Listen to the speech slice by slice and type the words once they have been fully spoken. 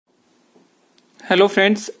Hello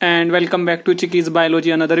friends and welcome back to Chiki's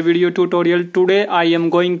Biology, another video tutorial. Today I am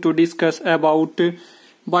going to discuss about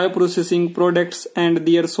bioprocessing products and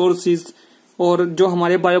their sources। और जो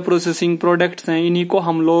हमारे बायोप्रोसेसिंग products हैं इन्हीं को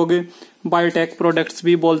हम लोग बायोटेक प्रोडक्ट्स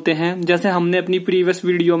भी बोलते हैं। जैसे हमने अपनी प्रीवियस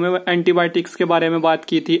वीडियो में एंटीबायोटिक्स के बारे में बात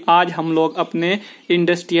की थी, आज हम लोग अपने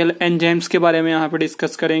इंडस्ट्रियल एंजाइम्स के बारे में यहाँ पे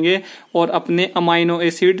डिस्कस करेंगे और अपने अमाइनो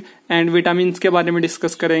एसिड एंड विटामिन्स के बारे में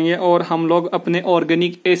डिस्कस करेंगे और हम लोग अपने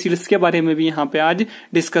ऑर्गेनिक एसिड्स के बारे में भी यहाँ पे आज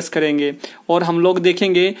डिस्कस करेंगे। और हम लोग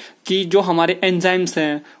देखेंगे कि जो हमारे एंजाइम्स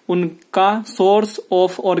हैं उनका सोर्स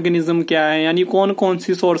ऑफ ऑर्गेनिज्म क्या है, यानी कौन कौन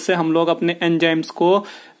सी सोर्स से हम लोग अपने एंजाइम्स को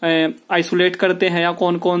आइसोलेट करते हैं या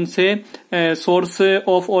कौन कौन से सोर्स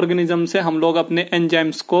ऑफ ऑर्गेनिज्म से हम लोग अपने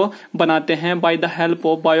एंजाइम्स को बनाते हैं by the help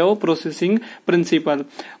of bio processing principal.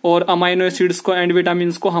 और अमाइनो एसिड्स को एंड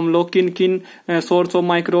विटामिन्स को हम लोग किन किन सोर्स ऑफ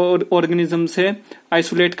माइक्रो ऑर्गेनिज्म से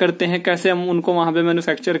आइसोलेट करते हैं, कैसे हम उनको वहां पे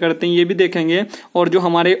मैन्युफैक्चर करते हैं, ये भी देखेंगे। और जो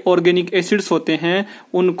हमारे ऑर्गेनिक एसिड्स होते हैं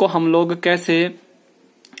उनको हम लोग कैसे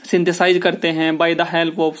सिंथेसाइज करते हैं by the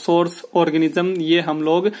help of source organism, ये हम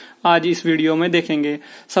लोग आज इस वीडियो में देखेंगे।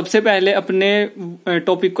 सबसे पहले अपने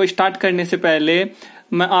टॉपिक को स्टार्ट करने से पहले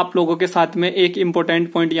मैं आप लोगों के साथ में एक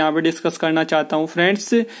इम्पोर्टेंट पॉइंट यहाँ पे डिस्कस करना चाहता हूँ।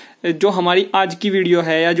 फ्रेंड्स, जो हमारी आज की वीडियो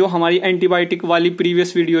है या जो हमारी एंटीबायोटिक वाली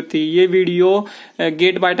प्रीवियस वीडियो थी, ये वीडियो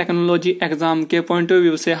गेट बायोटेक्नोलॉजी एग्जाम के पॉइंट ऑफ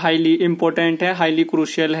व्यू से हाईली इंपॉर्टेंट है, हाईली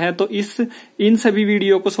क्रूशियल है। तो इन सभी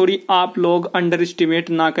वीडियो को आप लोग अंडर एस्टिमेट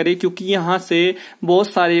ना करें, क्योंकि यहाँ से बहुत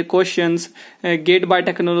सारे क्वेश्चंस गेट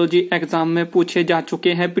बायोटेक्नोलॉजी एग्जाम में पूछे जा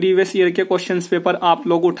चुके हैं। प्रीवियस ईयर के क्वेश्चंस पेपर आप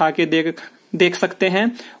लोग उठा के देख सकते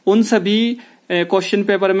हैं। उन सभी क्वेश्चन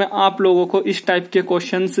पेपर में आप लोगों को इस टाइप के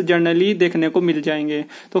क्वेश्चंस जनरली देखने को मिल जाएंगे।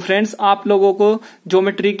 तो फ्रेंड्स, आप लोगों को जो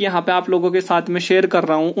मैं ट्रिक यहाँ पे आप लोगों के साथ में शेयर कर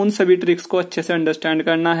रहा हूँ उन सभी ट्रिक्स को अच्छे से अंडरस्टैंड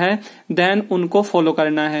करना है, देन उनको फॉलो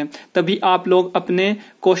करना है, तभी आप लोग अपने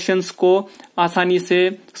क्वेश्चंस को आसानी से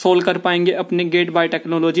सोल्व कर पाएंगे अपने गेट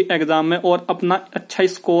बायोटेक्नोलॉजी एग्जाम में और अपना अच्छा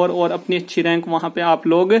स्कोर और अपनी अच्छी रैंक वहां पे आप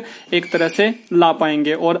लोग एक तरह से ला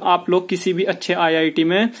पाएंगे और आप लोग किसी भी अच्छे आईआईटी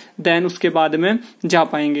में देन उसके बाद में जा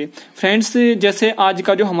पाएंगे। फ्रेंड्स, जैसे आज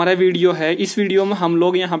का जो हमारा वीडियो है, इस वीडियो में हम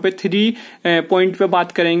लोग यहाँ पे 3 पॉइंट पे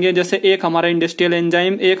बात करेंगे। जैसे एक हमारा इंडस्ट्रियल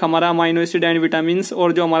एंजाइम, एक हमारा अमाइनो एसिड एंड विटामिन्स,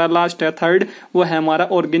 और जो हमारा लास्ट है थर्ड वो है हमारा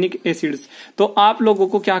ऑर्गेनिक एसिड्स। तो आप लोगों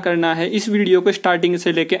को क्या करना है, इस वीडियो को स्टार्टिंग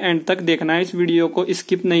से लेके एंड तक देखना है, इस वीडियो को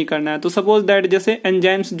स्किप नहीं करना है। तो सपोज दैट जैसे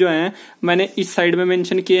एंजाइम्स जो हैं मैंने इस साइड में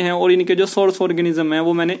मेंशन किए हैं और इनके जो सोर्स ऑर्गेनिज्म है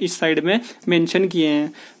वो मैंने इस साइड में मेंशन किए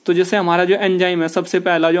हैं। तो जैसे हमारा जो एंजाइम है, सबसे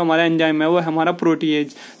पहला जो हमारा एंजाइम है वो है हमारा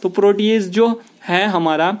प्रोटीएज। तो प्रोटीएज जो है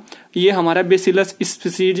हमारा, ये हमारा बेसिलस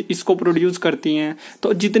स्पीसीज इसको प्रोड्यूस करती हैं।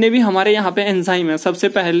 तो जितने भी हमारे यहाँ पे एंजाइम है, सबसे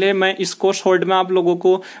पहले मैं इसको शॉर्ट में आप लोगों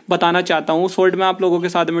को बताना चाहता हूँ, शॉर्ट में आप लोगों के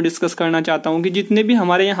साथ में डिस्कस करना चाहता हूँ कि जितने भी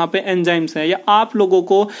हमारे यहाँ पे एंजाइम्स हैं, या आप लोगों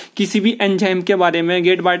को किसी भी एंजाइम के बारे में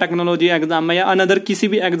गेट बायोटेक्नोलॉजी एग्जाम में या अनदर किसी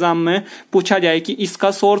भी एग्जाम में पूछा जाए कि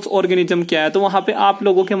इसका सोर्स ऑर्गेनिज्म क्या है, तो वहां पे आप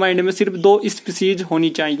लोगों के माइंड में सिर्फ 2 स्पीसीज होनी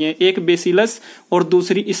चाहिए, एक बेसिलस और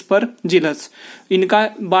दूसरी स्परजिलस। इनका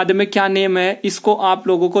बाद में क्या नेम है इसको आप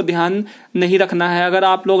लोगों को ध्यान नहीं रखना है। अगर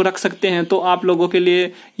आप लोग रख सकते हैं तो आप लोगों के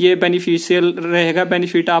लिए ये बेनिफिशियल रहेगा,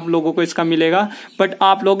 बेनिफिट आप लोगों को इसका मिलेगा। बट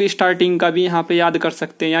आप लोग स्टार्टिंग का भी यहाँ पे याद कर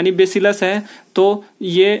सकते हैं, यानी बेसिलस है तो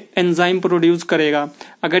ये एंजाइम प्रोड्यूस करेगा,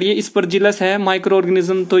 अगर ये स्परजिलस है माइक्रो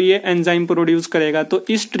ऑर्गेनिज्म तो ये एंजाइम प्रोड्यूस करेगा। तो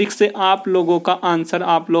इस ट्रिक से आप लोगों का आंसर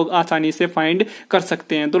आप लोग आसानी से फाइंड कर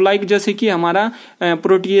सकते हैं। तो लाइक जैसे कि हमारा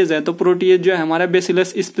प्रोटीएज है, तो प्रोटीएज जो है हमारा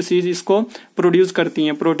बेसिलस स्पीसीज इसको प्रोड्यूस करती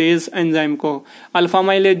है, प्रोटीएज एंजाइम को। अल्फा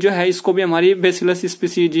माइलेज जो है इसको भी हमारी बेसिलस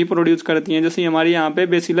स्पीसीज ही प्रोड्यूस करती है। जैसे हमारी यहाँ पे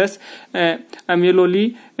बेसिलस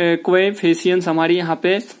एम्यूलोली क्वेफेसियंस हमारी यहाँ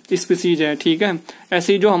पे स्पीसीज है, ठीक है।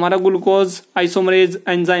 ऐसे ही जो हमारा ग्लूकोज आइसोमरेज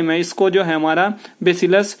एंजाइम है, इसको जो है हमारा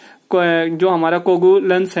बेसिलस जो हमारा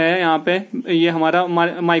कोगुलेंस है यहाँ पे, ये हमारा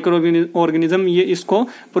माइक्रो ऑर्गेनिज्म ये इसको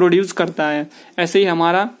प्रोड्यूस करता है। ऐसे ही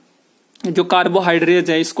हमारा जो कार्बोहाइड्रेट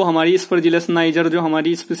है इसको हमारी स्परजिलस नाइजर जो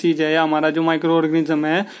हमारी स्पीसीज है या हमारा जो माइक्रो ऑर्गेनिज्म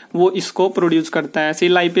है वो इसको प्रोड्यूस करता है। ऐसे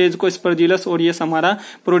ही लाइपेज को स्परजिलस और ये हमारा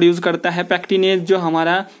प्रोड्यूस करता है। पैक्टिनेज जो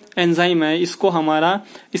हमारा एंजाइम है इसको हमारा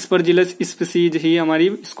स्परजिलस स्पीसीज ही हमारी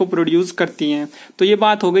इसको प्रोड्यूस करती हैं। तो ये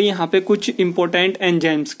बात हो गई यहाँ पे कुछ इंपॉर्टेंट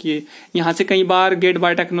एंजाइम्स की। यहाँ से कई बार gate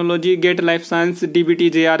biotechnology, gate life science, DBT,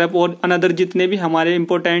 JRF और अनदर जितने भी हमारे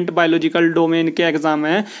इंपॉर्टेंट बायोलॉजिकल डोमेन के एग्जाम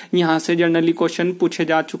हैं, यहाँ से जनरली क्वेश्चन पूछे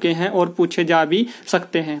जा चुके हैं और पूछे जा भी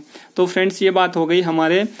सकते हैं। तो फ्रेंड्स, ये बात हो गई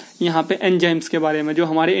हमारे यहाँ पे एंजाइम्स के बारे में, जो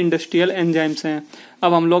हमारे इंडस्ट्रियल एंजाइम्स हैं।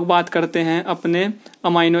 अब हम लोग बात करते हैं अपने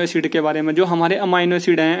अमाइनो एसिड के बारे में। जो हमारे अमाइनो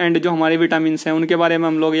एसिड हैं एंड जो हमारे विटामिन हैं उनके बारे में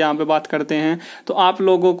हम लोग यहाँ पे बात करते हैं। तो आप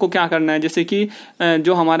लोगों को क्या करना है, जैसे कि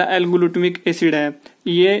जो हमारा एल ग्लूटामिक एसिड है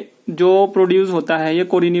ये जो प्रोड्यूस होता है ये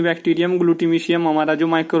कोरिनीबैक्टीरियम ग्लूटामिशियम हमारा जो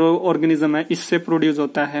माइक्रो ऑर्गेनिज्म है इससे प्रोड्यूस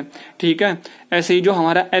होता है, ठीक है। ऐसे ही जो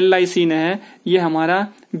हमारा एल लाइसिन है ये हमारा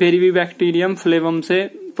बेरिबैक्टीरियम फ्लेवम से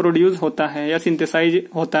प्रोड्यूस होता है या सिंथेसाइज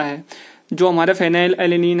होता है। जो हमारा फेनाइल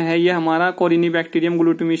एलेनिन है ये हमारा कोरिनीबैक्टीरियम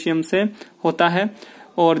ग्लूटामिशियम से होता है।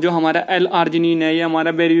 और जो हमारा एल आर्जिनिन है ये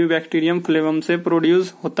हमारा बेरिबैक्टीरियम फ्लेवम से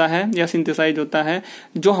प्रोड्यूस होता है या सिंथेसाइज होता है।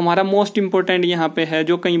 जो हमारा मोस्ट इंपोर्टेंट यहाँ पे है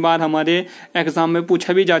जो कई बार हमारे एग्जाम में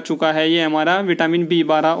पूछा भी जा चुका है, ये हमारा विटामिन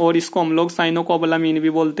B12 और इसको हम लोग साइनोकोबालामीन भी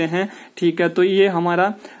बोलते हैं, ठीक है। तो ये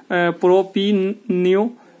हमारा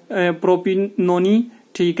प्रोपिनोनी,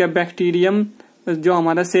 ठीक है, बैक्टीरियम जो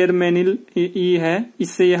हमारा सेरमेनिल ई है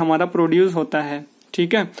इससे ये हमारा प्रोड्यूस होता है,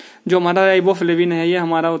 ठीक है। जो हमारा राइबोफ्लेविन है ये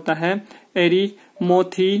हमारा होता है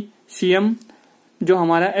एरिथ्रोमोथिसियम जो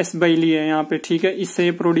हमारा एस्बाइली है यहाँ पे, ठीक है, इससे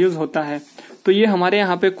ये प्रोड्यूस होता है। तो ये हमारे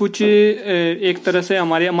यहाँ पे कुछ एक तरह से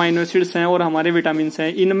हमारे अमाइनो एसिड्स हैं और हमारे विटामिन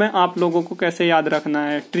हैं। इनमें आप लोगों को कैसे याद रखना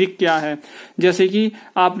है, ट्रिक क्या है, जैसे कि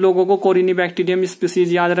आप लोगों को कोरिनीबैक्टीरियम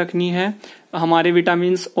स्पीसीज याद रखनी है हमारे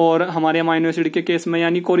विटामिन और हमारे अमाइनो एसिड के केस में,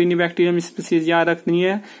 यानी कोरिनीबैक्टीरियम स्पीसीज याद रखनी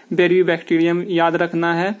है, बेरिबैक्टीरियम याद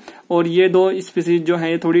रखना है। और ये दो स्पीसीज जो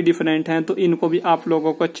है ये थोड़ी डिफरेंट हैं तो इनको भी आप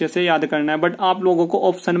लोगों को अच्छे से याद करना है। बट आप लोगों को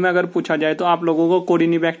ऑप्शन में अगर पूछा जाए तो आप लोगों को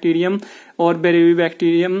कोरिनीबैक्टीरियम और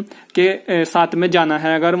बेरिबैक्टीरियम के साथ में जाना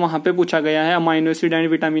है अगर वहां पे पूछा गया है अमाइनो एसिड एंड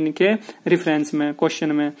विटामिन के रेफरेंस में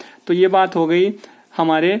क्वेश्चन में। तो ये बात हो गई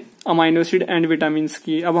हमारे अमाइनो एसिड एंड विटामिन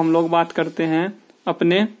की। अब हम लोग बात करते हैं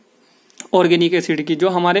अपने ऑर्गेनिक एसिड की। जो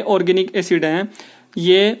हमारे ऑर्गेनिक एसिड हैं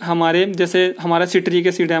ये हमारे जैसे हमारा सिट्रिक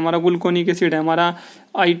एसिड है, हमारा गुल्कोनिक एसिड है, हमारा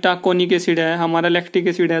आइटाकोनिक एसिड है, हमारा लैक्टिक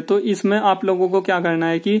एसिड है। तो इसमें आप लोगों को क्या करना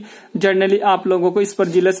है कि जनरली आप लोगों को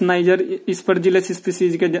स्पर्जिलस नाइजर स्पर्जिलस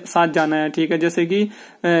स्पीसीज के साथ जाना है, ठीक है। जैसे कि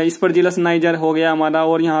स्पर्जिलस नाइजर हो गया हमारा,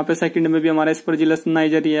 और यहाँ पे सेकंड में भी हमारा स्पर्जिलस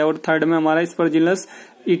नाइजर ही है, और थर्ड में हमारा स्पर्जिलस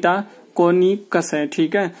इटाकोनिकस है,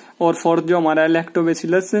 ठीक है। और फोर्थ जो हमारा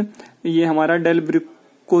लैक्टोबैसिलस ये हमारा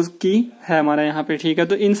की है हमारा यहाँ पे, ठीक है।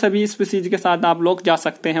 तो इन सभी स्पीसीज के साथ आप लोग जा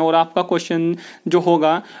सकते हैं और आपका क्वेश्चन जो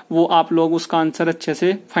होगा वो आप लोग उसका आंसर अच्छे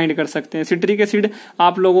से फाइंड कर सकते हैं। सिट्रिक एसिड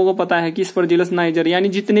आप लोगों को पता है कि स्पर्जिलस नाइजर यानी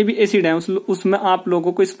जितने भी एसिड हैं उसमें आप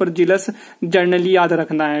लोगों को स्पर्जिलस जर्नली याद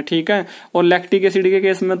रखना है, ठीक है। और लैक्टिक एसिड के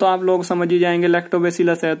केस में तो आप लोग समझ ही जाएंगे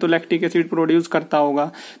लैक्टोबैसिलस है तो लैक्टिक एसिड प्रोड्यूस करता होगा।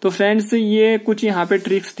 तो फ्रेंड्स ये कुछ यहाँ पे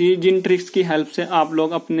ट्रिक्स थी जिन ट्रिक्स की हेल्प से आप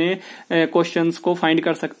लोग अपने क्वेश्चंस को फाइंड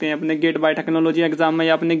कर सकते हैं अपने गेट बायोटेक्नोलॉजी एग्जाम में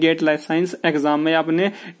या अपने गेट लाइफ साइंस एग्जाम में या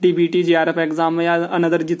अपने डीबीटी जीआरएफ एग्जाम में या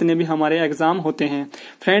अनदर जितने भी हमारे एग्जाम होते हैं।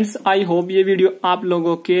 फ्रेंड्स आई होप ये वीडियो आप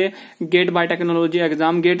लोगों के gate biotechnology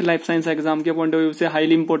exam gate life science exam के पॉइंट ऑफ व्यू से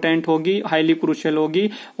हाईली इंपोर्टेंट होगी, हाईली क्रूशियल होगी।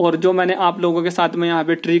 और जो मैंने आप लोगों के साथ में यहाँ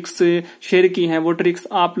पे ट्रिक्स शेयर की हैं वो ट्रिक्स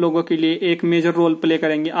आप लोगों के लिए एक मेजर रोल प्ले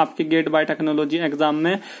करेंगे आपके गेट बायोटेक्नोलॉजी एग्जाम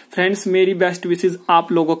में। फ्रेंड्स मेरी बेस्ट विशेष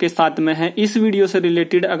आप लोगों के साथ में है। इस वीडियो से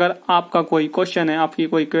रिलेटेड अगर आपका कोई क्वेश्चन है, आपकी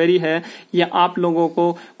कोई क्वेरी है या आप लोगों को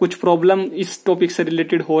कुछ प्रॉब्लम इस टॉपिक से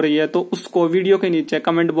रिलेटेड हो रही है तो उसको वीडियो के नीचे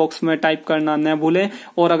कमेंट बॉक्स में टाइप करना न भूलें।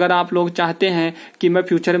 और अगर आप लोग चाहते हैं कि मैं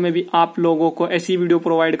फ्यूचर में भी आप लोगों को ऐसी वीडियो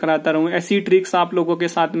प्रोवाइड कराता रहूं, ऐसी ट्रिक्स आप लोगों के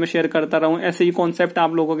साथ में शेयर करता रहूं, ऐसे ही कॉन्सेप्ट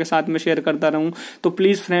आप लोगों के साथ में शेयर करता रहूं, तो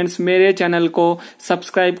प्लीज फ्रेंड्स मेरे चैनल को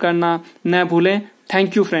सब्सक्राइब करना न भूलें।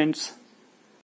 Thank you friends.